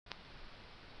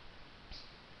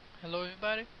Hello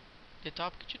everybody. The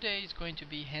topic today is going to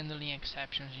be handling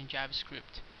exceptions in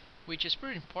JavaScript, which is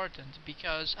pretty important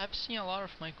because I've seen a lot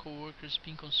of my coworkers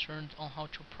being concerned on how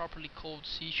to properly code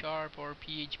C# or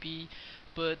PHP,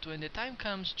 but when the time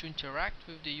comes to interact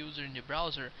with the user in the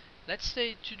browser, let's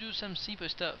say to do some simple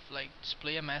stuff like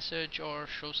display a message or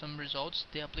show some results,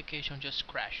 the application just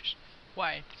crashes.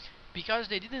 Why? Because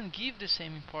they didn't give the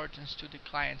same importance to the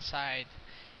client side,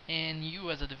 and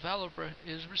you as a developer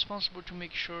is responsible to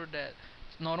make sure that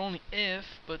not only if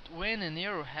but when an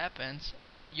error happens,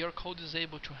 your code is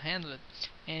able to handle it,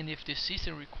 and if the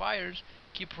system requires,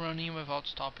 keep running without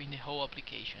stopping the whole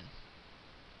application.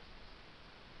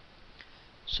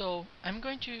 So I'm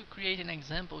going to create an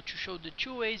example to show the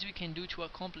two ways we can do to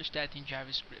accomplish that in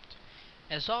JavaScript.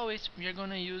 As always, we are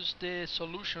going to use the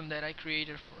solution that I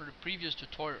created for the previous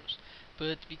tutorials.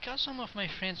 But because some of my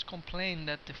friends complained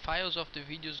that the files of the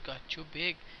videos got too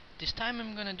big, this time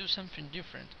I'm going to do something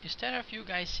different. Instead of you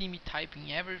guys see me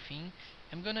typing everything,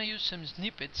 I'm going to use some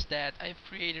snippets that I've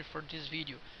created for this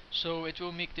video. So it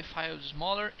will make the files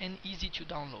smaller and easy to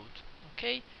download.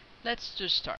 Okay, let's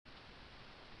just start.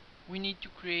 We need to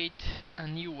create a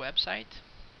new website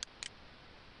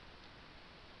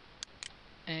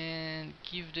and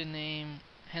give the name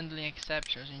handling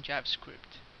exceptions in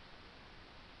JavaScript.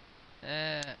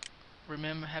 Uh,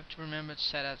 have to remember to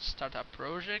set a startup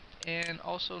project, and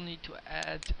also need to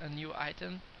add a new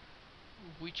item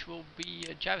which will be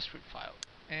a JavaScript file,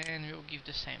 and we'll give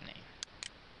the same name.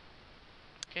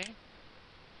 Okay,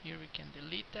 here we can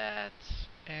delete that,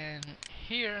 and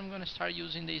here I'm gonna start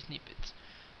using the snippets.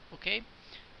 Okay,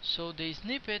 so the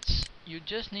snippets I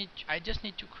just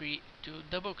need to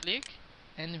double click,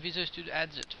 and Visual Studio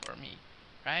adds it for me.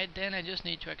 Right, then I just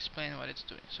need to explain what it's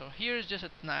doing. So here's just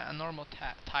a normal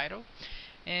title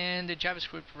and the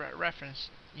JavaScript reference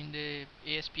in the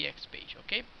ASPX page.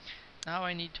 Okay, now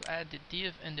I need to add the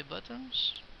div and the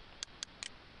buttons.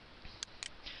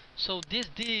 So this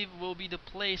div will be the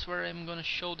place where I'm gonna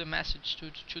show the message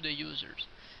to the users.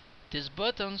 These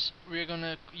buttons we're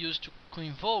gonna use to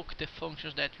invoke the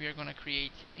functions that we are gonna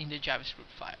create in the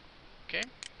JavaScript file. Okay,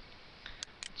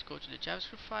 let's go to the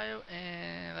JavaScript file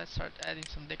and let's start adding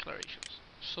some declarations.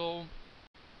 So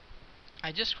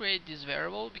I just create this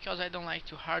variable because I don't like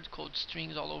to hard code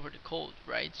strings all over the code,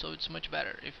 right? So it's much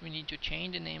better. If we need to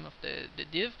change the name of the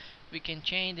div, we can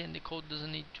change, and the code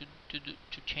doesn't need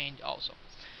to change also.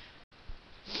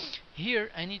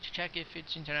 Here I need to check if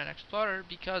it's Internet Explorer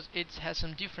because it has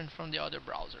some different from the other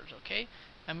browsers, okay?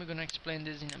 I'm gonna explain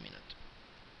this in a minute.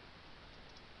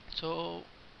 So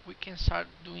we can start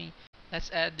doing, let's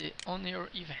add the on error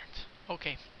event.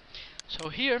 Okay, so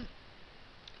here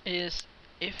is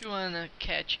if you wanna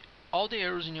catch all the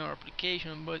errors in your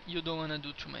application but you don't wanna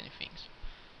do too many things.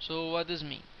 So what does this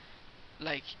mean?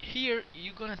 Like here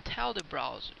you are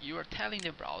telling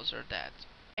the browser that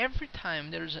every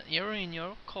time there's an error in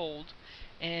your code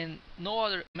and no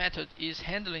other method is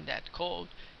handling that code,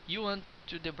 you want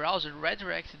to the browser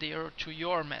redirect the error to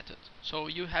your method. So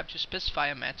you have to specify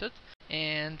a method,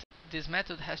 and this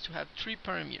method has to have three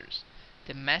parameters: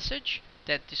 the message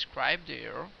that describes the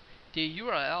error, the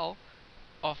URL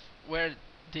of where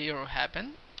the error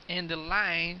happened, and the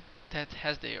line that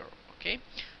has the error. Okay,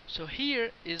 so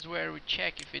here is where we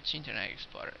check if it's Internet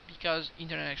Explorer, because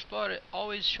Internet Explorer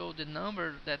always show the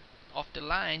number that of the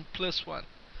line plus one.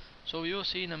 So you'll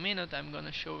see in a minute. I'm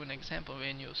gonna show an example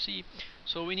when you'll see.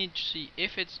 So we need to see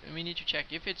if we need to check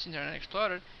if it's Internet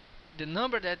Explorer, the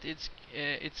number that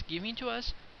it's giving to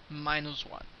us minus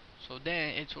one. So then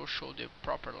it will show the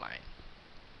proper line.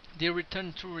 The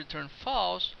return true, return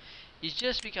false is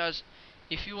just because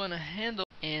if you want to handle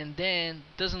and then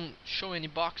doesn't show any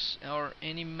box or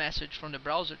any message from the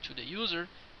browser to the user,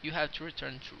 you have to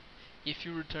return true. If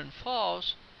you return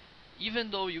false,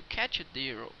 even though you catch it the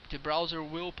error, the browser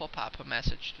will pop up a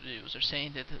message to the user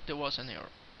saying that there was an error.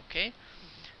 Okay,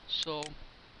 so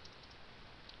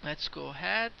let's go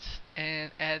ahead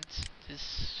and add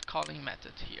this calling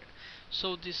method here.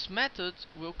 So this method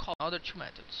will call other two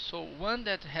methods. So one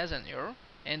that has an error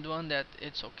and one that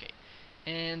it's okay.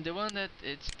 And the one that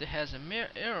has a mere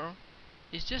error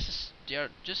is they are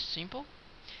just simple.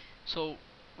 So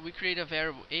we create a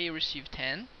variable a receive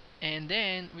 10, and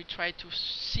then we try to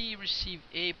c receive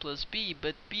a plus b,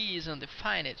 but b is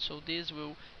undefined, so this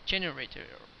will generate an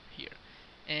error here.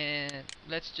 And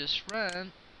let's just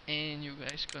run, and you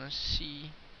guys gonna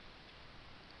see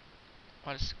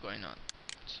what's going on.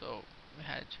 So we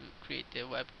had to create the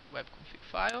web config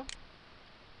file.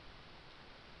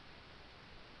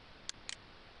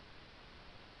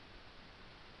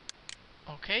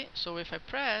 Okay, so if I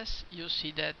press, you'll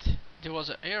see that there was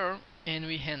an error and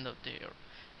we handled the error.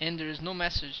 and there is no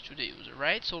message to the user,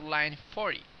 right? So line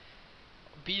 40,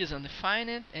 B is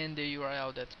undefined and the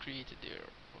URL that created the error.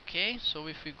 Okay, so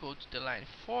if we go to the line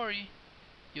 40,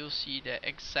 you'll see that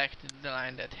exactly the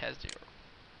line that has the error.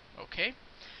 Okay,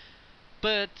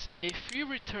 but if we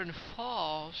return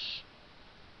false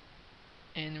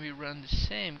and we run the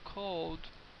same code,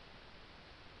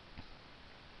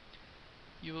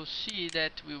 you will see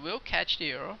that we will catch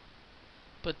the error,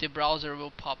 but the browser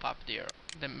will pop up the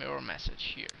error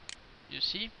message here. You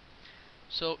see?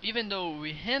 So even though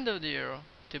we handle the error,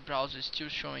 the browser is still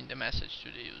showing the message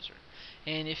to the user.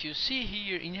 And if you see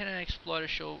here, Internet Explorer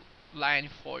show line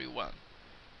 41,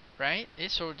 right?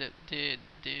 It shows the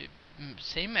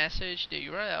same message, the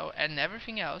URL, and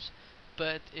everything else,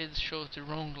 but it shows the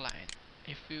wrong line.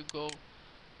 If you go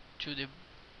to the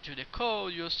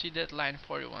code, you'll see that line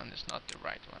 41 is not the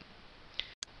right one.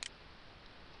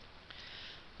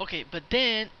 Okay, but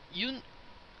then you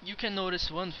can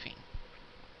notice one thing.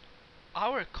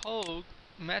 Our code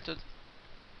method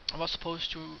was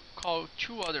supposed to call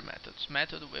two other methods,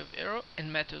 method with error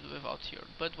and method without error.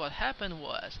 But what happened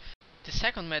was the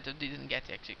second method didn't get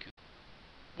executed.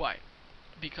 Why?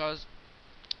 Because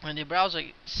when the browser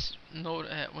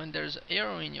when there's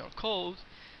error in your code,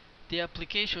 the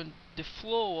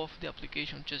flow of the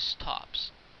application just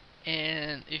stops.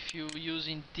 And if you're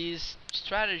using this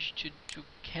strategy to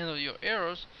handle your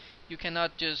errors, you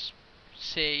cannot just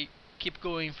say keep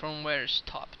going from where it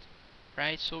stopped,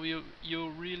 right? So you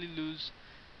really lose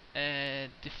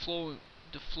the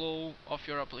flow of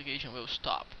your application will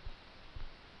stop.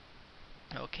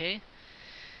 Okay,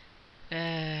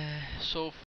 so